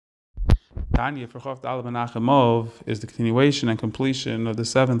Tanya for Chof Daled Menachemov is the continuation and completion of the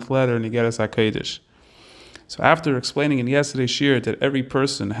seventh letter in Igeres HaKodesh. So after explaining in yesterday's shir that every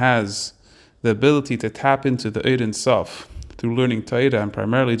person has the ability to tap into the Ein Sof through learning Torah and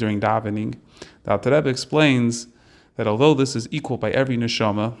primarily during davening, the Alter Rebbe explains that although this is equal by every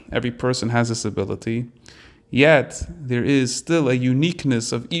neshama, every person has this ability, yet there is still a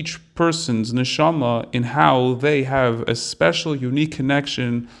uniqueness of each person's neshama in how they have a special, unique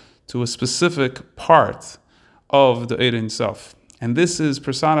connection to a specific part of the Ein Sof. And this is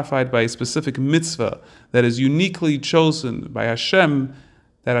personified by a specific mitzvah that is uniquely chosen by Hashem,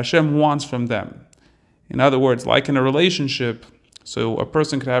 that Hashem wants from them. In other words, like in a relationship, so a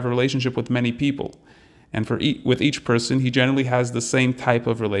person could have a relationship with many people. And with each person, he generally has the same type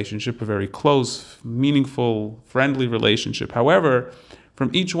of relationship, a very close, meaningful, friendly relationship. However,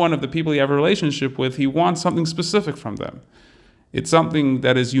 from each one of the people you have a relationship with, he wants something specific from them. It's something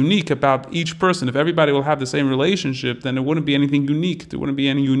that is unique about each person. If everybody will have the same relationship, then there wouldn't be anything unique. There wouldn't be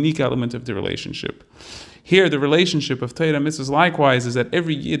any unique element of the relationship. Here, the relationship of Torah mitzvahs likewise is that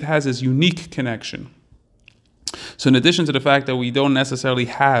every Yid has his unique connection. So in addition to the fact that we don't necessarily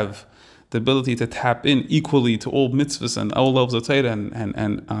have the ability to tap in equally to all mitzvahs and all levels of Torah and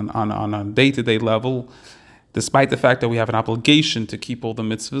on a day-to-day level, despite the fact that we have an obligation to keep all the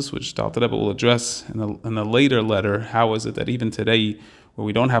mitzvahs, which the Alter Rebbe will address in a later letter. How is it that even today, where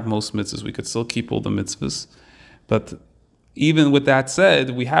we don't have most mitzvahs, we could still keep all the mitzvahs? But even with that said,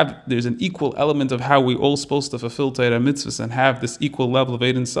 there's an equal element of how we're all supposed to fulfill Torah mitzvahs and have this equal level of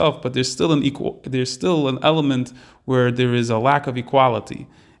Ein Sof, but there's still an element where there is a lack of equality.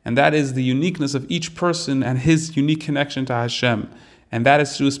 And that is the uniqueness of each person and his unique connection to Hashem. And that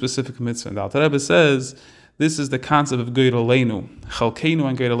is through a specific mitzvah. And the Alter Rebbe says, this is the concept of Geiraleinu, Chalkeinu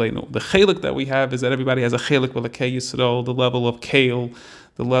and Geiraleinu. The chelik that we have is that everybody has a chelik v'lekei Yisrael, the level of Keil,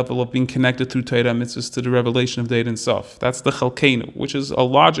 the level of being connected through Torah mitzvahs to the revelation of the Ein Sof. That's the Chalkeinu, which is a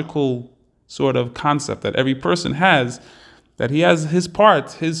logical sort of concept that every person has, that he has his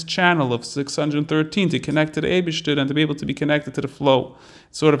part, his channel of 613 to connect to the Eibishter and to be able to be connected to the flow.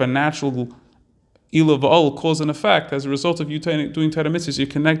 It's sort of a natural ilav all cause and effect. As a result of you doing Torah mitzvahs, you're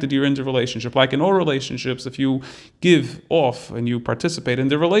connected to your interrelationship. Like in all relationships, if you give off and you participate in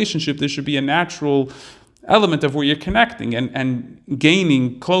the relationship, there should be a natural element of where you're connecting and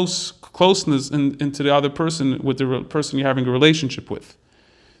gaining closeness into the other person with the person you're having a relationship with.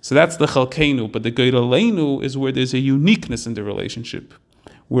 So that's the Chalkeinu, but the Geiraleinu is where there's a uniqueness in the relationship,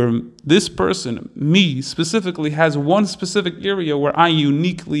 where this person, me specifically, has one specific area where I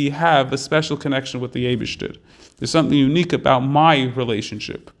uniquely have a special connection with the Eibishter. There's something unique about my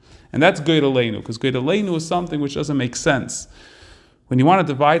relationship. And that's Geiraleinu, because Geiraleinu is something which doesn't make sense. When you want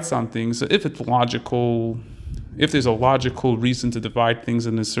to divide something, so if it's logical, if there's a logical reason to divide things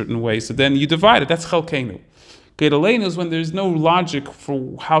in a certain way, so then you divide it, that's Chalkeinu. Geiraleinu is when there's no logic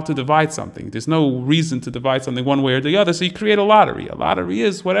for how to divide something. There's no reason to divide something one way or the other, so you create a lottery. A lottery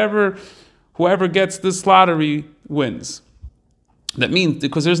is whoever gets this lottery wins. That means,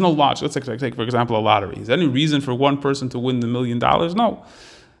 because there's no logic. Let's take, for example, a lottery. Is there any reason for one person to win the $1 million? No.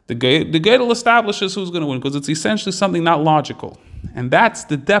 The Geirel establishes who's going to win, because it's essentially something not logical. And that's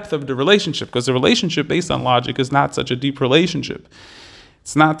the depth of the relationship, because the relationship based on logic is not such a deep relationship.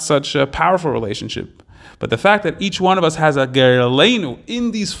 It's not such a powerful relationship. But the fact that each one of us has a Geiraleinu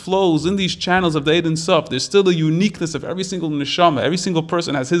in these flows, in these channels of the Ein Sof, there's still a uniqueness of every single neshama. Every single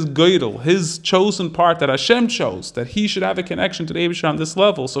person has his Geirel, his chosen part that Hashem chose, that he should have a connection to the Eibishter on this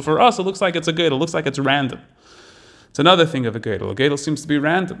level. So for us, it looks like it's a Geirel, it looks like it's random. It's another thing of a Geirel. A Geirel seems to be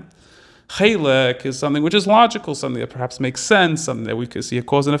random. Chelek is something which is logical, something that perhaps makes sense, something that we could see a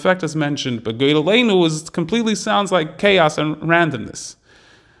cause and effect as mentioned. But Geiraleinu completely sounds like chaos and randomness.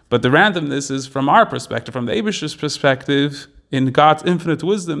 But the randomness is from our perspective, from the Eibishter's perspective, in God's infinite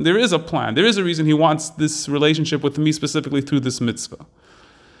wisdom, there is a plan. There is a reason he wants this relationship with me specifically through this mitzvah.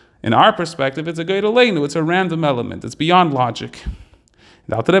 In our perspective, it's a Geiraleinu, it's a random element, it's beyond logic.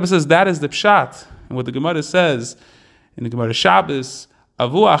 The Alter Rebbe says that is the pshat. And what the Gemara says in the Gemara Shabbos,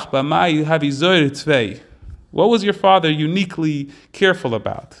 Avuach b'mai havizoir tvei. What was your father uniquely careful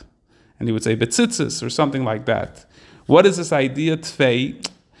about? And he would say betzitzis or something like that. What is this idea, tvei?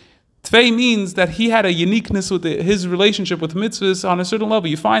 Tvei means that he had a uniqueness with his relationship with mitzvahs on a certain level.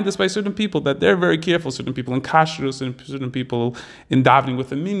 You find this by certain people, that they're very careful, certain people in kashrus, and certain people in davening with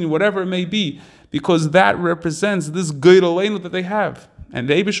the minyan, whatever it may be, because that represents this Geiraleinu that they have. And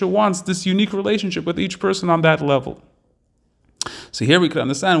the Eibishter wants this unique relationship with each person on that level. So here we can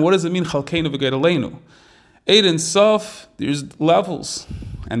understand, what does it mean, Chalkeinu v'Geiraleinu? Ein Sof, there's levels.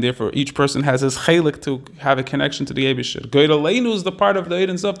 and therefore each person has his chelik to have a connection to the Eibishter. Geiraleinu is the part of the Eid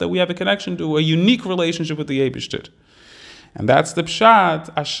and Sof that we have a connection to, a unique relationship with the Eibishter. And that's the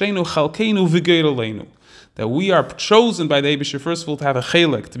pshat, Ashenu Chalkeinu v'Geiraleinu. That we are chosen by the Eibishter, first of all, to have a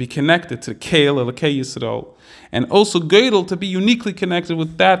chelik, to be connected to Keil, Elokei Yisrael, and also Geirel, to be uniquely connected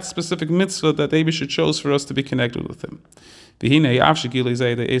with that specific mitzvah that the Eibishter chose for us to be connected with him. Although limit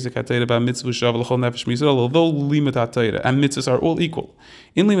HaTorah and mitzvahs are all equal,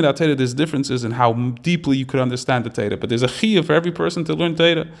 in limit HaTorah there's differences in how deeply you could understand the Torah, but there's a chiyuv for every person to learn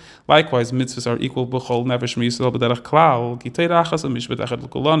Torah. Likewise, mitzvahs are equal b'chol nefesh miyisrael b'derech klal, ki Torah achas mishpat echad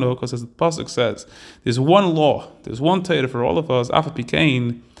l'kulanu, because as the pasuk says, there's one law, there's one Torah for all of us. Af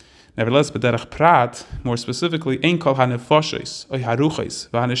pikein. Nevertheless, b'derech prat, more specifically, ein kol hanefoshes, oy haruches,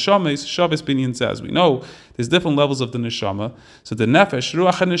 v'haneshames, shaves binyan says. We know there's different levels of the neshama. So the nefesh,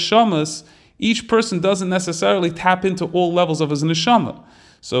 ruach, and neshamas, each person doesn't necessarily tap into all levels of his neshama.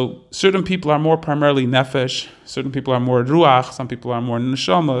 So certain people are more primarily nefesh, certain people are more ruach, some people are more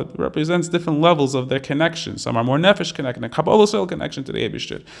neshama. It represents different levels of their connection. Some are more nefesh connected, a kabbalah soul connection to the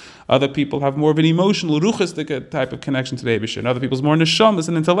Eibishter. Other people have more of an emotional, ruchistic type of connection to the Eibishter. And other people's more neshama is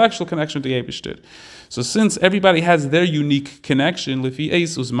an intellectual connection to the Eibishter. So since everybody has their unique connection, and the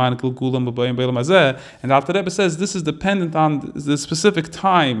Alter Rebbe says this is dependent on the specific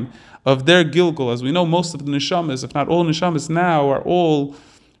time of their gilgul. As we know, most of the neshamas, if not all neshamas now, are all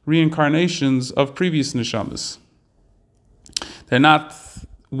reincarnations of previous neshamas. They're not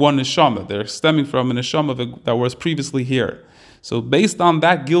one neshama. They're stemming from a neshama that was previously here. So based on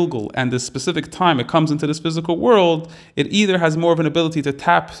that gilgul and the specific time it comes into this physical world, it either has more of an ability to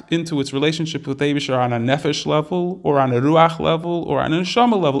tap into its relationship with Eibishter on a nefesh level, or on a ruach level, or on a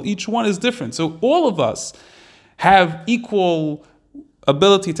neshama level. Each one is different. So all of us have equal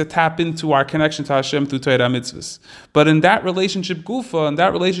ability to tap into our connection to Hashem through Torah mitzvahs. But in that relationship gufa, in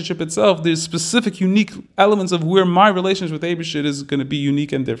that relationship itself, there's specific unique elements of where my relationship with Eibishter is going to be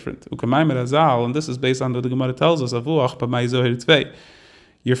unique and different. And this is based on what the Gemara tells us,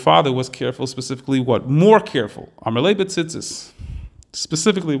 your father was careful, specifically what? More careful.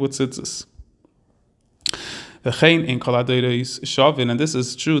 Specifically with tzitzis. And this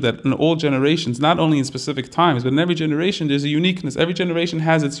is true that in all generations, not only in specific times, but in every generation there's a uniqueness. Every generation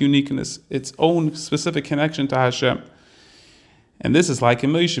has its uniqueness, its own specific connection to Hashem. And this is like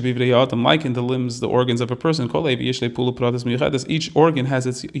in like in the limbs, the organs of a person. Each organ has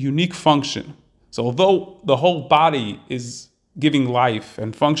its unique function. So although the whole body is giving life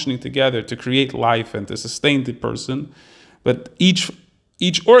and functioning together to create life and to sustain the person, but each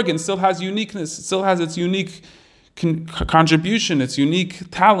organ still has uniqueness, it still has its unique contribution, its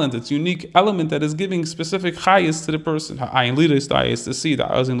unique talent, its unique element that is giving specific chayas to the person. Ha'ayin liris, the eye is to see, the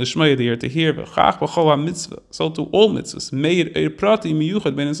ozin l'shmaya, the ear to hear, v'chach b'chol ha-mitzvah. So to all mitzvahs, meir eir prati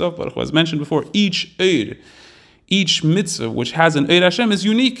miyuchad ben Ensof Baruch Hu. As mentioned before, each mitzvah which has an eir Hashem is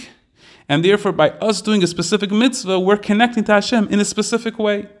unique. And therefore, by us doing a specific mitzvah, we're connecting to Hashem in a specific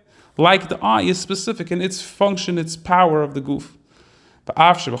way. Like the eye is specific in its function, its power of the goof. And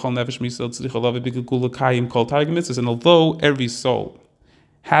although every soul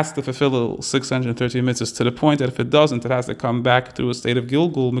has to fulfill 613 mitzvahs to the point that if it doesn't, it has to come back through a state of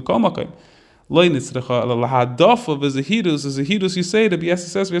gilgul.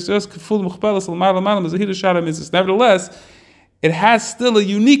 Nevertheless, it has still a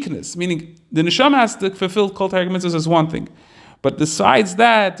uniqueness, meaning the neshama has to fulfill kol targum mitzvahs as one thing. But besides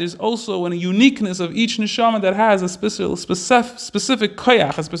that, there's also a uniqueness of each neshama that has a specific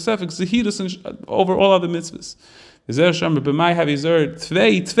koyach, a specific zehidus over all other mitzvahs.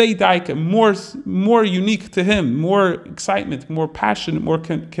 More unique to him, more excitement, more passion, more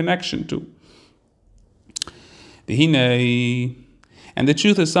connection to. And the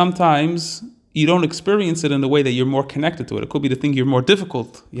truth is sometimes you don't experience it in the way that you're more connected to it. It could be the thing you're more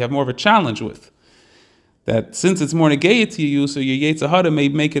difficult, you have more of a challenge with. That since it's more negated to you, so your Yetzer Hara may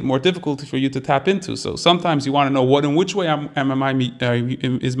make it more difficult for you to tap into. So sometimes you want to know which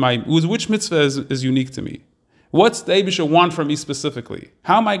mitzvah is unique to me. What's the Eibishter want from me specifically?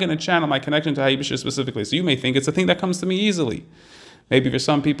 How am I going to channel my connection to Eibishter specifically? So you may think it's a thing that comes to me easily. Maybe for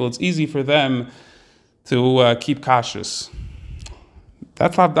some people it's easy for them to keep kashrus.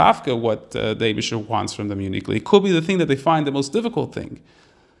 That's not dafka what the Eibishter wants from them uniquely. It could be the thing that they find the most difficult thing.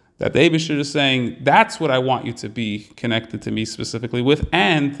 That the Eibishter is saying, that's what I want you to be connected to me specifically with,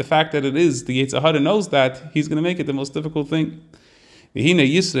 and the fact that it is, the Yetzer Hara knows that, he's going to make it the most difficult thing.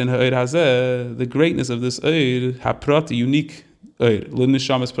 The greatness of this Eir, haprati, unique Eir,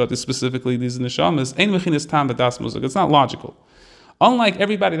 l'neshamas prati, specifically these neshamas, ein mechinas tam b'das musik. It's not logical. Unlike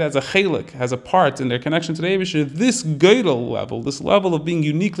everybody that's a chelik, has a part in their connection to the Eibishter, this Geidel level, this level of being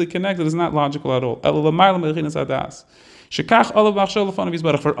uniquely connected is not logical at all.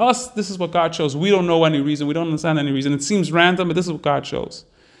 For us, this is what God shows. We don't know any reason, we don't understand any reason. It seems random, but this is what God shows.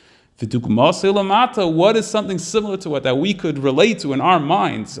 What is something similar to it that we could relate to in our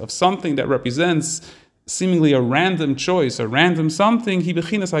minds of something that represents seemingly a random choice, a random something?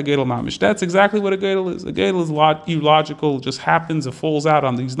 That's exactly what a Geidel is. A Geidel is illogical, just happens, it falls out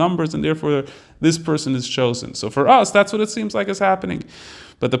on these numbers, and therefore this person is chosen. So for us, that's what it seems like is happening.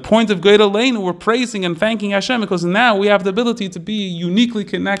 But the point of Geidel Leinu, we're praising and thanking Hashem because now we have the ability to be uniquely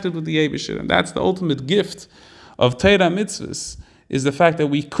connected with the Eibishter, and that's the ultimate gift of Torah mitzvahs, is the fact that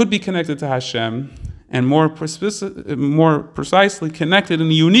we could be connected to Hashem and more precisely connected in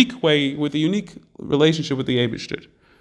a unique way with a unique relationship with the Eibishter.